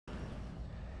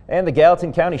And the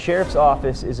Gallatin County Sheriff's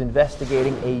Office is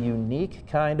investigating a unique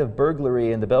kind of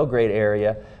burglary in the Belgrade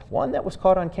area, one that was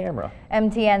caught on camera.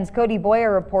 MTN's Cody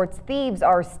Boyer reports thieves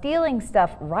are stealing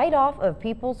stuff right off of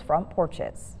people's front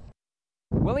porches.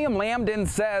 William Lambden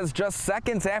says just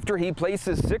seconds after he placed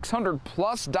his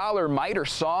 $600+ miter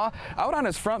saw out on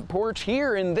his front porch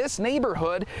here in this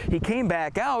neighborhood, he came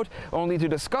back out only to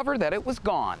discover that it was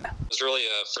gone. It was really,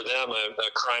 for them,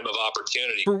 a crime of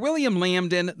opportunity. For William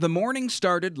Lambden, the morning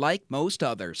started like most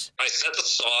others. I set the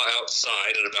saw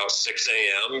outside at about 6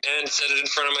 a.m. and set it in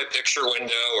front of my picture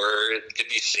window where it could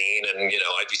be seen, and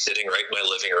I'd be sitting right in my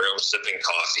living room sipping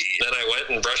coffee. Then I went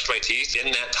and brushed my teeth.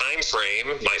 In that time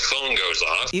frame, my phone goes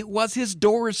off. It was his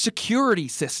door's security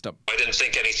system. I didn't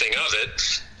think anything of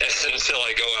it until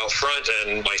I go out front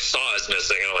and my saw is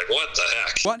missing. I'm like, what the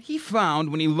heck? What he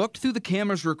found when he looked through the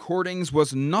camera's recordings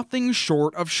was nothing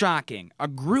short of shocking. A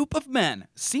group of men,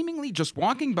 seemingly just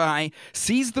walking by,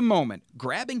 seized the moment,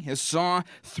 grabbing his saw,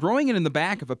 throwing it in the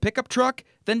back of a pickup truck,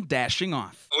 then dashing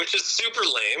off. Which is super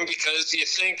lame because you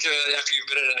think after you've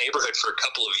been in a neighborhood for a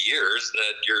couple of years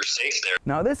that you're safe there.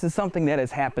 Now this is something that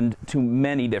has happened to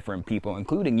many different people,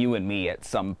 including you and me at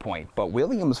some point. But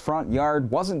William's front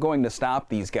yard wasn't going to stop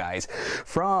these guys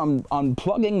from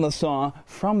unplugging the saw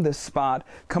from this spot,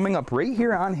 coming up right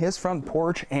here on his front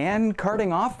porch and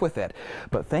carting off with it.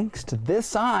 But thanks to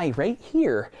this eye right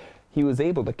here, he was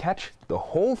able to catch the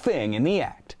whole thing in the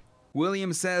act.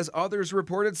 William says others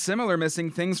reported similar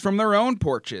missing things from their own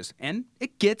porches, and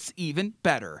it gets even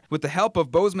better. With the help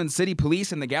of Bozeman City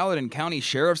Police and the Gallatin County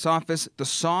Sheriff's Office, the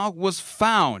saw was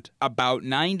found about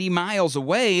 90 miles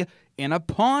away in a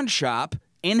pawn shop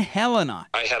in Helena.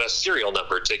 I had a serial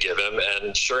number to give him,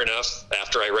 and sure enough,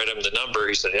 after I read him the number,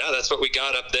 he said, yeah, that's what we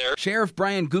got up there. Sheriff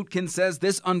Brian Gutkin says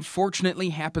this unfortunately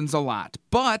happens a lot,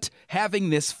 but having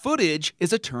this footage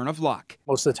is a turn of luck.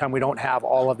 Most of the time we don't have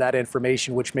all of that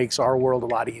information, which makes our world a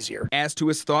lot easier. As to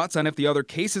his thoughts on if the other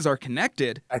cases are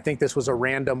connected, I think this was a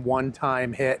random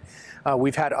one-time hit.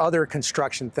 We've had other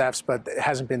construction thefts, but it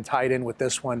hasn't been tied in with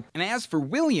this one. And as for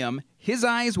William, his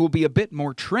eyes will be a bit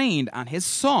more trained on his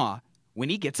saw when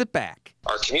he gets it back.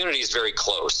 Our community is very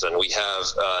close, and we have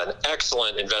an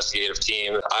excellent investigative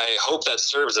team. I hope that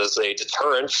serves as a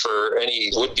deterrent for any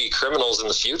would-be criminals in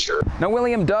the future. Now,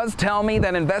 William does tell me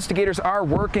that investigators are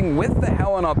working with the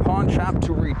Helena pawn shop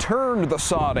to return the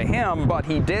saw to him, but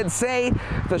he did say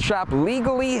the shop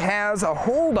legally has a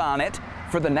hold on it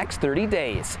for the next 30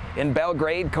 days. In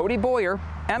Belgrade, Cody Boyer,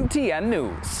 MTN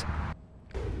News.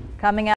 Coming up.